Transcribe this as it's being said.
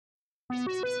In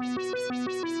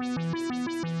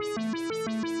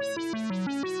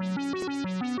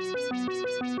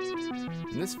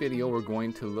this video, we're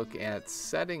going to look at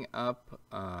setting up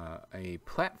a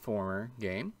platformer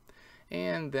game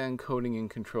and then coding in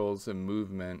controls and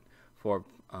movement for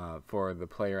the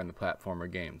player in the platformer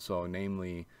game. So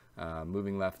namely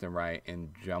moving left and right and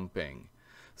jumping.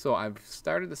 So I've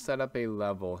started to set up a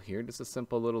level here, just a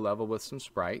simple little level with some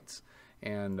sprites,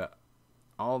 and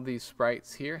all these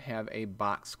sprites here have a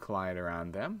box collider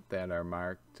on them that are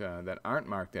marked that aren't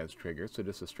marked as triggers, so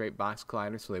just a straight box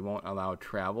collider, so they won't allow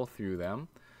travel through them.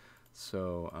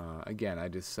 So again, I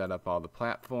just set up all the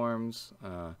platforms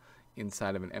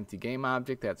inside of an empty game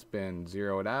object that's been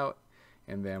zeroed out,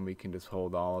 and then we can just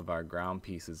hold all of our ground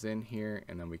pieces in here,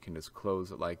 and then we can just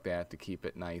close it like that to keep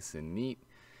it nice and neat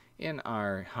in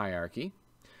our hierarchy.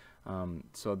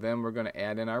 So then we're going to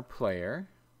add in our player.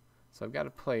 So I've got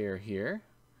a player here,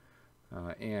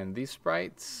 and these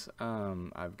sprites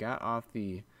I've got off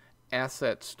the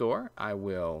asset store. I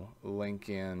will link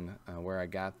in where I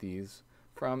got these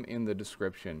from in the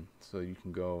description, so you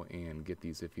can go and get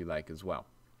these if you like as well.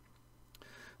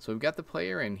 So we've got the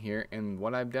player in here, and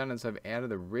what I've done is I've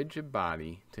added a rigid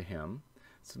body to him,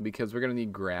 because we're going to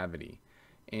need gravity.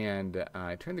 And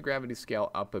I turned the gravity scale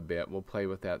up a bit. We'll play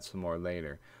with that some more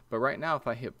later. But right now, if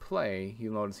I hit play,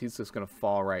 you'll notice he's just going to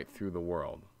fall right through the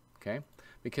world, okay?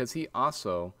 Because he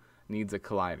also needs a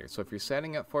collider. So if you're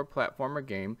setting up for a platformer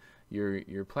game,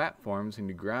 your platforms and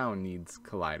your ground needs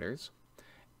colliders.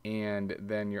 And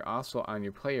then you're also on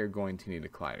your player going to need a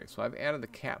collider. So I've added the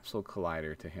capsule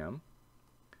collider to him,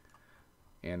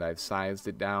 and I've sized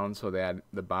it down so that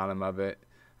the bottom of it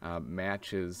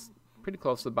matches pretty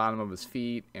close to the bottom of his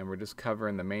feet, and we're just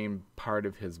covering the main part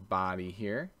of his body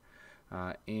here.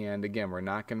 And again, we're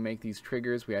not going to make these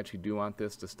triggers. We actually do want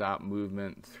this to stop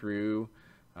movement through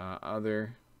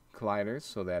other colliders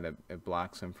so that it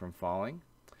blocks him from falling.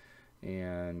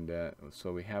 And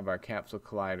so we have our capsule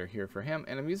collider here for him,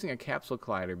 and I'm using a capsule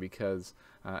collider because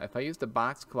if I use the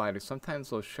box collider,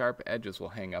 sometimes those sharp edges will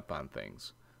hang up on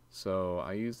things. So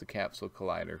I use the capsule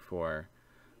collider for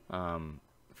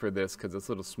this because it's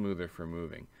a little smoother for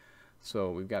moving.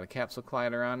 So we've got a capsule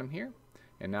collider on him here,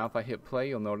 and now if I hit play,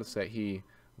 you'll notice that he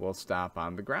will stop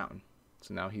on the ground.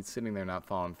 So now he's sitting there not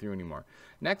falling through anymore.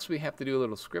 Next, we have to do a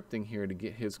little scripting here to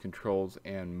get his controls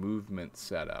and movement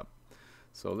set up.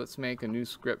 So let's make a new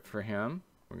script for him.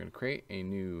 We're going to create a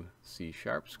new C#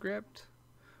 script.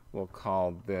 We'll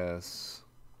call this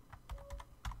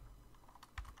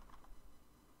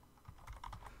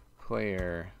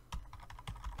player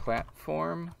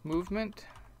platform movement.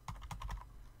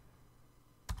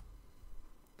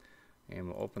 And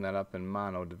we'll open that up in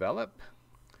Mono Develop.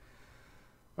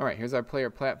 Alright, here's our player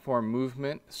platform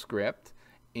movement script.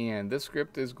 And this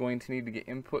script is going to need to get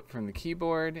input from the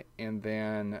keyboard and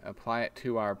then apply it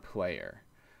to our player.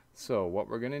 So what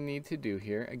we're going to need to do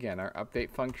here, again, our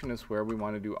update function is where we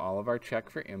want to do all of our check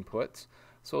for inputs.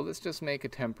 So let's just make a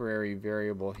temporary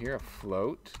variable here, a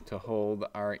float, to hold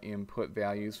our input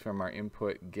values from our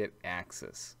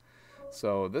Input.GetAxis.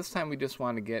 So this time we just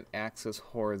want to get axis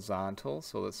horizontal.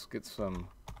 So let's get some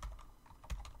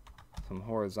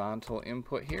horizontal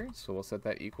input here. So we'll set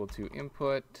that equal to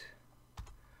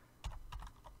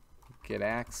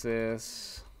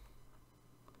Input.GetAxis,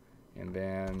 and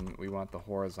then we want the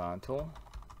horizontal,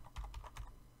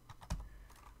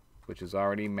 which is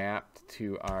already mapped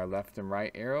to our left and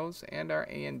right arrows and our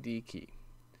A and D key.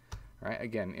 All right,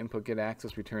 again,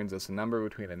 Input.GetAxis returns us a number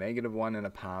between a -1 and a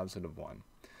 +1.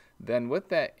 Then with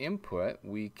that input,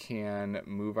 we can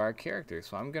move our character.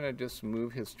 So I'm going to just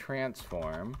move his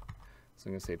transform. So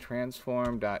I'm going to say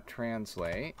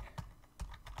transform.Translate.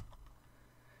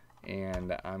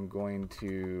 And I'm going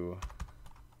to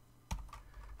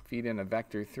feed in a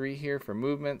vector 3 here for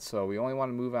movement. So we only want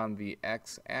to move on the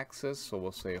x-axis. So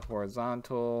we'll say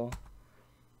horizontal.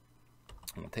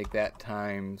 We'll take that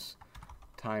times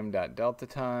time.delta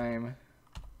time.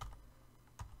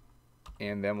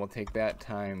 And then we'll take that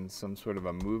times some sort of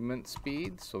a movement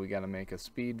speed. So we got to make a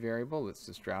speed variable. Let's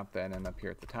just drop that in up here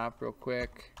at the top real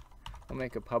quick. We'll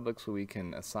make it public so we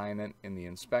can assign it in the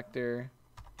inspector.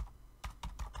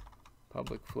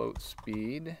 Public float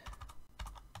speed.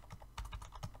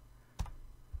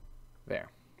 There.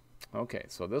 Okay,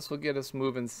 so this will get us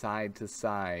moving side to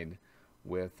side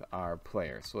with our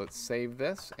player. So let's save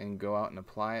this and go out and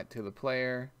apply it to the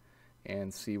player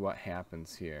and see what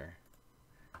happens here.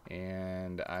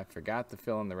 And I forgot to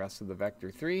fill in the rest of the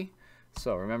vector 3.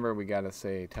 So remember, we got to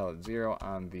say tell it 0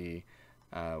 on the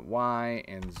y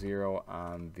and 0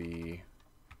 on the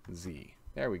z.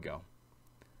 There we go.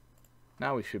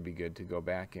 Now we should be good to go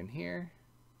back in here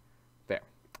There.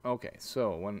 Okay,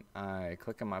 so when I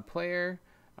click on my player,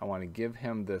 I want to give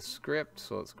him this script.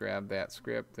 So let's grab that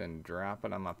script and drop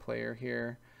it on my player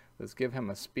here. Let's give him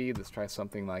a speed. Let's try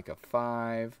something like a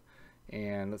 5.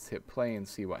 And let's hit play and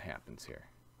see what happens here.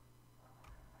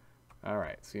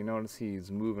 Alright, so you notice he's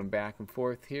moving back and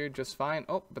forth here just fine.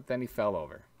 Oh, but then he fell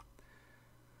over.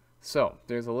 So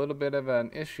there's a little bit of an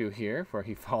issue here where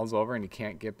he falls over and he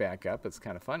can't get back up. It's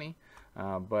kind of funny,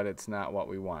 but it's not what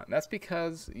we want. That's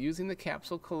because using the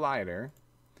capsule collider,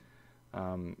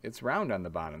 it's round on the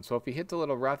bottom. So if he hits a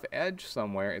little rough edge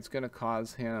somewhere, it's going to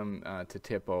cause him to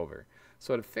tip over.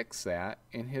 So to fix that,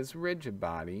 in his rigid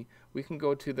body, we can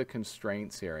go to the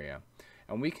constraints area.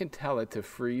 And we can tell it to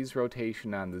freeze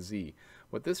rotation on the Z.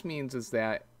 What this means is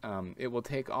that it will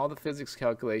take all the physics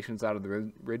calculations out of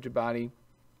the rigid body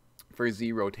for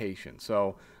Z rotation.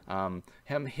 So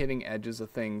him hitting edges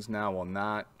of things now will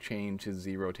not change his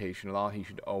Z rotation at all. He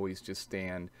should always just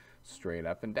stand straight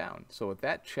up and down. So with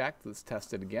that checked, let's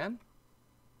test it again.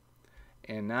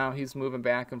 And now he's moving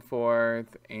back and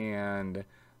forth, and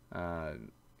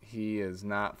he is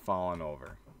not falling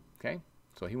over. Okay,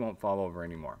 so he won't fall over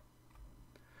anymore.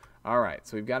 Alright,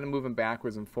 so we've got to move him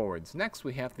backwards and forwards. Next,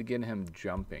 we have to get him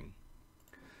jumping.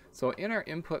 So in our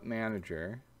input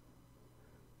manager,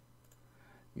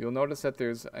 you'll notice that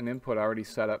there's an input already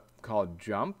set up called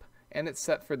jump, and it's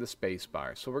set for the space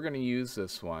bar. So we're going to use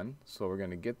this one. So we're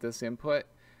going to get this input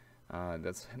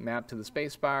that's mapped to the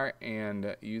space bar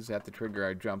and use that to trigger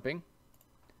our jumping.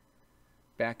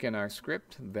 Back in our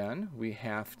script, then, we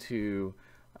have to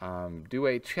do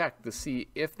a check to see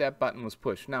if that button was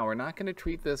pushed. Now, we're not going to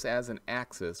treat this as an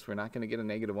axis. We're not going to get a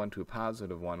 -1 to a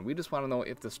 +1. We just want to know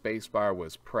if the space bar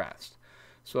was pressed.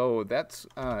 So that's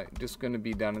just going to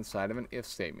be done inside of an if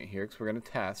statement here, because we're going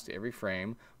to test every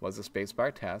frame was the space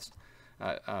bar test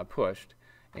pushed.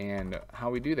 And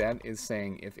how we do that is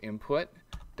saying if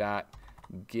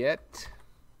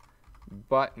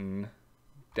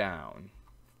Input.GetButtonDown.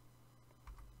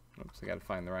 Oops, I got to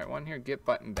find the right one here. Get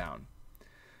button down.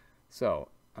 So,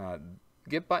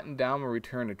 get button down will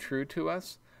return a true to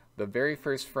us, the very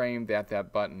first frame that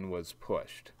that button was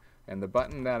pushed. And the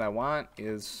button that I want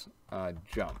is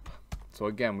jump. So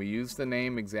again, we use the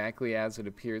name exactly as it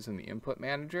appears in the input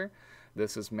manager.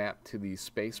 This is mapped to the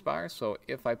spacebar. So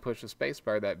if I push the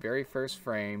spacebar, that very first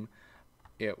frame,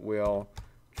 it will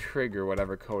trigger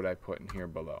whatever code I put in here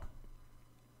below.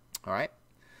 Alright?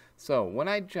 So when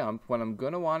I jump, what I'm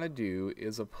going to want to do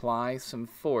is apply some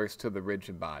force to the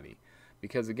rigid body.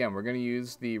 Because again, we're going to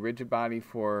use the rigid body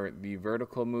for the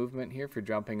vertical movement here for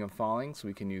jumping and falling, so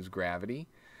we can use gravity.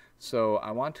 So I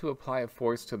want to apply a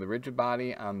force to the rigid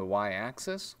body on the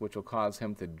y-axis, which will cause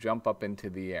him to jump up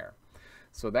into the air.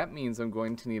 So that means I'm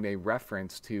going to need a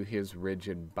reference to his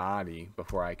rigid body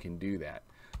before I can do that.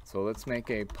 So let's make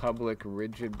a public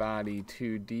rigid body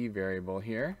 2D variable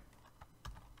here.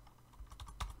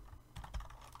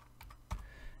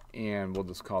 And we'll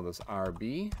just call this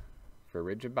RB for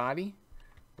rigid body.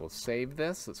 We'll save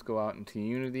this. Let's go out into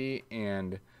Unity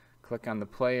and click on the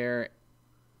player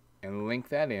and link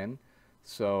that in.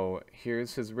 So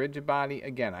here's his rigid body.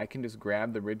 Again, I can just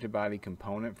grab the rigid body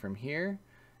component from here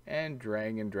and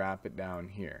drag and drop it down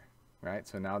here. Right?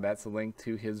 So now that's a link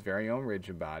to his very own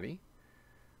rigid body.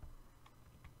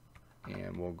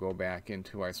 And we'll go back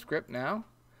into our script now.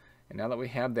 And now that we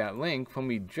have that link, when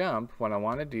we jump, what I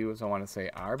want to do is I want to say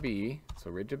RB,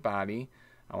 so rigid body.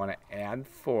 I want to add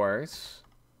force.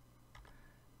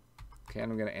 Okay,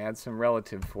 and I'm going to add some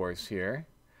relative force here.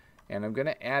 And I'm going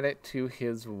to add it to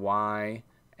his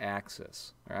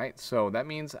y-axis. Alright, so that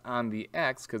means on the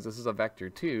x, because this is a vector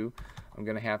 2, I'm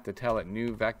going to have to tell it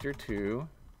new vector 2.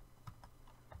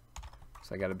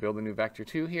 So I got to build a new vector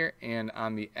 2 here. And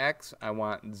on the x, I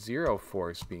want 0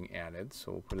 force being added.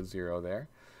 So we'll put a 0 there.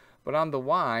 But on the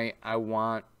y, I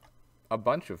want a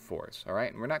bunch of force, all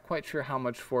right? And we're not quite sure how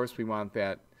much force we want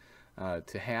that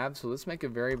to have, so let's make a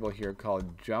variable here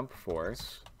called jump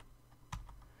force.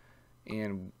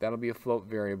 And that'll be a float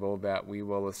variable that we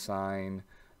will assign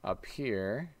up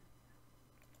here.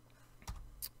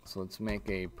 So let's make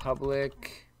a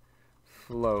public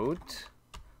float.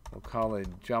 We'll call it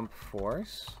jump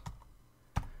force.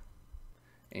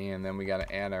 And then we got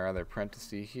to add our other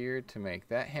parenthesis here to make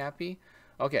that happy.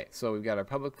 Okay, so we've got our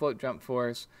public float jump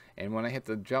force, and when I hit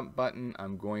the jump button,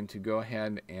 I'm going to go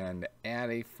ahead and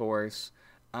add a force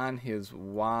on his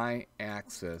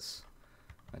y-axis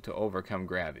to overcome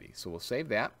gravity. So we'll save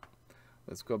that.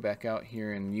 Let's go back out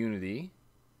here in Unity,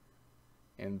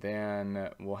 and then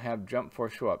we'll have jump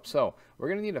force show up. So we're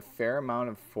going to need a fair amount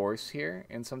of force here,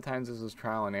 and sometimes this is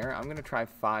trial and error. I'm going to try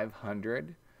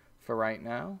 500 for right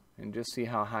now, and just see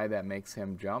how high that makes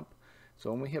him jump.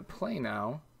 So when we hit play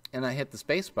now, and I hit the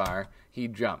space bar, he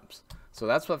jumps. So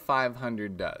that's what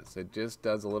 500 does. It just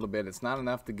does a little bit. It's not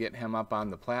enough to get him up on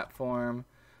the platform,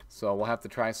 so we'll have to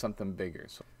try something bigger.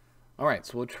 So, alright,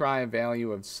 so we'll try a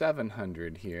value of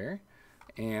 700 here,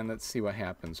 and let's see what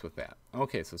happens with that.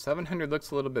 Okay, so 700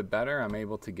 looks a little bit better. I'm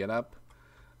able to get up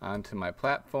onto my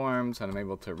platforms, and I'm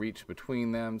able to reach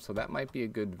between them, so that might be a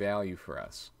good value for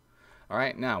us.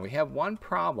 Alright, now we have one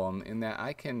problem in that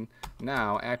I can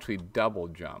now actually double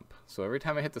jump. So every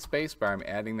time I hit the space bar, I'm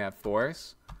adding that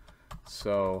force.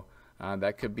 So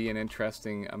that could be an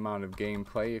interesting amount of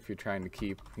gameplay if you're trying to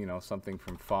keep, something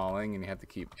from falling and you have to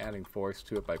keep adding force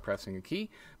to it by pressing a key.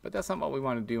 But that's not what we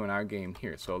want to do in our game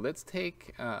here. So let's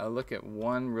take a look at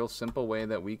one real simple way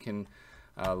that we can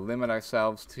limit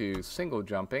ourselves to single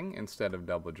jumping instead of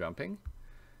double jumping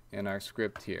in our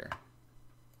script here.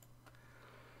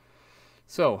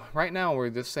 So right now we're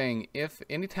just saying if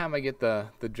anytime I get the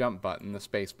jump button, the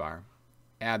space bar,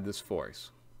 add this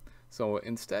force. So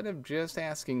instead of just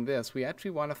asking this, we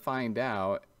actually want to find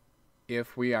out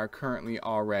if we are currently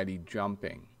already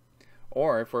jumping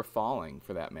or if we're falling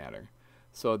for that matter.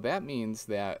 So that means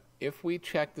that if we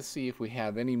check to see if we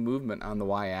have any movement on the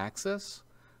y-axis,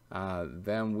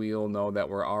 then we'll know that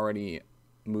we're already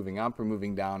moving up or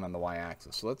moving down on the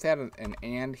y-axis. So let's add an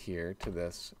and here to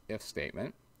this if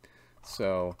statement.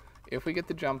 So if we get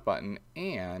the jump button,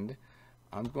 and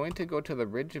I'm going to go to the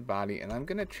rigid body and I'm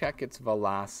going to check its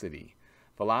velocity.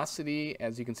 Velocity,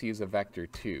 as you can see, is a vector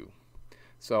 2.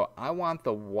 So I want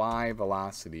the y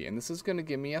velocity, and this is going to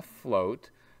give me a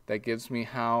float that gives me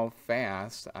how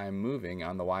fast I'm moving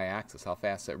on the y-axis, how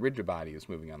fast that rigid body is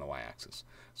moving on the y-axis.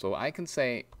 So I can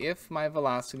say if my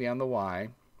velocity on the y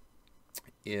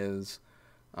is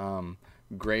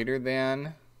greater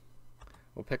than,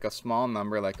 we'll pick a small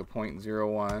number like a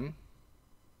 0.01,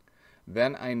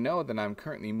 then I know that I'm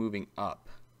currently moving up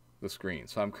the screen.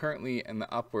 So I'm currently in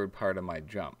the upward part of my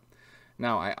jump.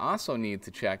 Now I also need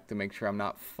to check to make sure I'm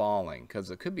not falling, because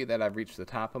it could be that I've reached the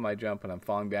top of my jump and I'm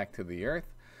falling back to the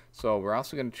earth. So we're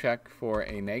also going to check for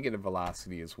a negative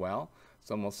velocity as well.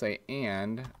 So we'll say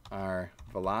and our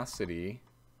velocity,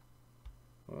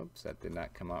 whoops, that did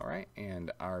not come out right,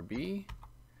 and RB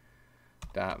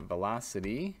dot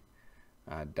velocity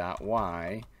dot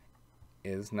y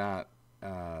is not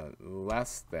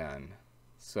less than.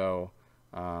 So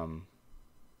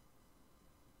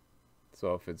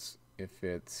if it's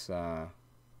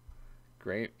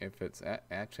great, if it's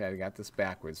actually, I got this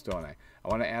backwards, don't I? I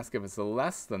want to ask if it's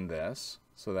less than this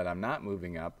so that I'm not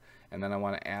moving up, and then I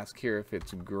want to ask here if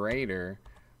it's greater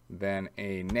than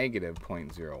a negative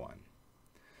 0.01.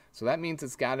 So that means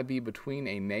it's got to be between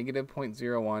a negative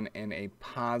 0.01 and a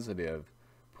positive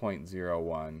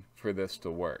 0.01 for this to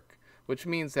work, which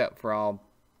means that for all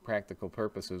practical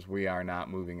purposes we are not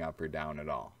moving up or down at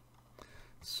all.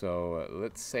 So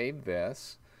let's save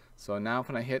this. So now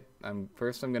when I hit,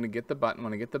 first I'm going to get the button.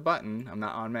 When I get the button, I'm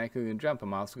not automatically going to jump.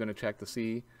 I'm also going to check to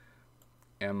see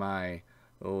am I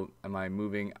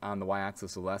moving on the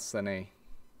y-axis less than a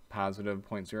positive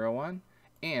 0.01,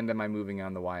 and am I moving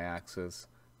on the y-axis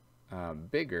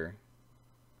bigger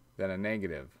than a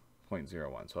negative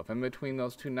 0.01. So if I'm between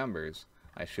those two numbers,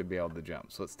 I should be able to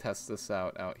jump. So let's test this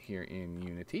out here in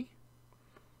Unity.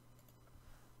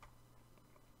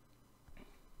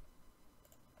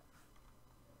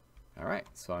 Alright,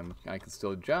 so I can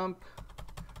still jump,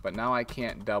 but now I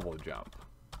can't double jump.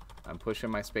 I'm pushing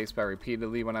my spacebar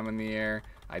repeatedly when I'm in the air.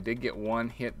 I did get one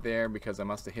hit there because I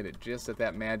must have hit it just at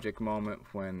that magic moment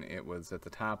when it was at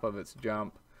the top of its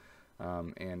jump.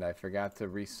 And I forgot to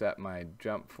reset my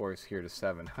jump force here to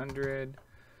 700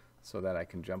 so that I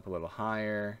can jump a little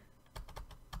higher.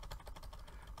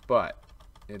 But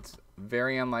it's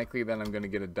very unlikely that I'm going to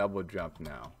get a double jump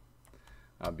now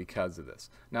because of this.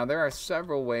 Now there are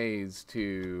several ways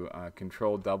to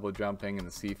control double jumping and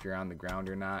to see if you're on the ground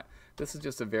or not. This is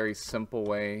just a very simple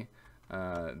way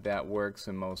that works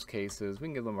in most cases. We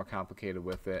can get a little more complicated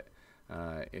with it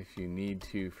if you need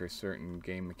to for certain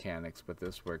game mechanics, but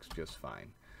this works just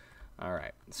fine.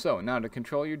 Alright, so now to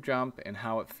control your jump and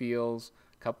how it feels,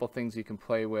 a couple things you can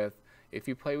play with. If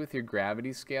you play with your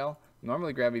gravity scale,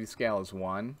 normally gravity scale is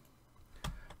 1.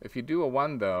 If you do a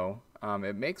 1 though,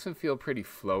 it makes him feel pretty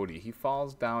floaty. He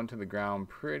falls down to the ground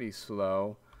pretty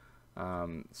slow.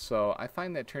 So I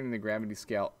find that turning the gravity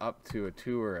scale up to a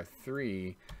 2 or a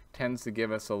 3 tends to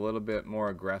give us a little bit more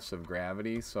aggressive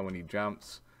gravity. So when he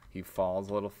jumps, he falls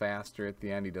a little faster at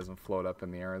the end. He doesn't float up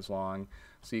in the air as long.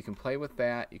 So you can play with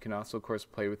that. You can also, of course,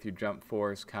 play with your jump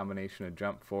force, combination of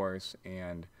jump force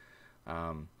and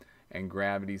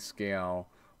gravity scale,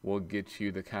 will get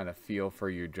you the kind of feel for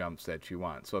your jumps that you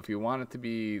want. So if you want it to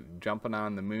be jumping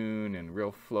on the moon and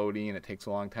real floaty and it takes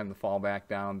a long time to fall back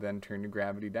down, then turn your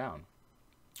gravity down.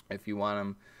 If you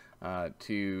want them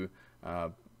to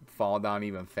fall down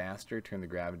even faster, turn the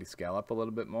gravity scale up a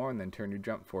little bit more, and then turn your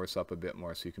jump force up a bit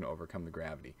more so you can overcome the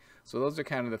gravity. So those are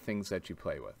kind of the things that you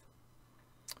play with.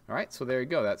 Alright, so there you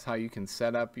go. That's how you can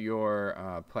set up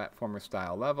your platformer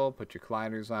style level, put your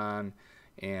colliders on,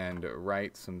 and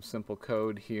write some simple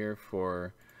code here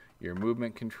for your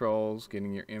movement controls,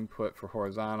 getting your input for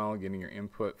horizontal, getting your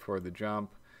input for the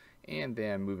jump, and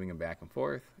then moving them back and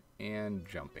forth and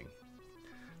jumping.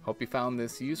 Hope you found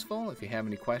this useful. If you have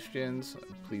any questions,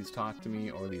 please talk to me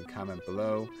or leave a comment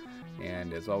below.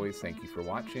 And as always, thank you for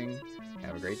watching.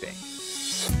 Have a great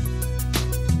day.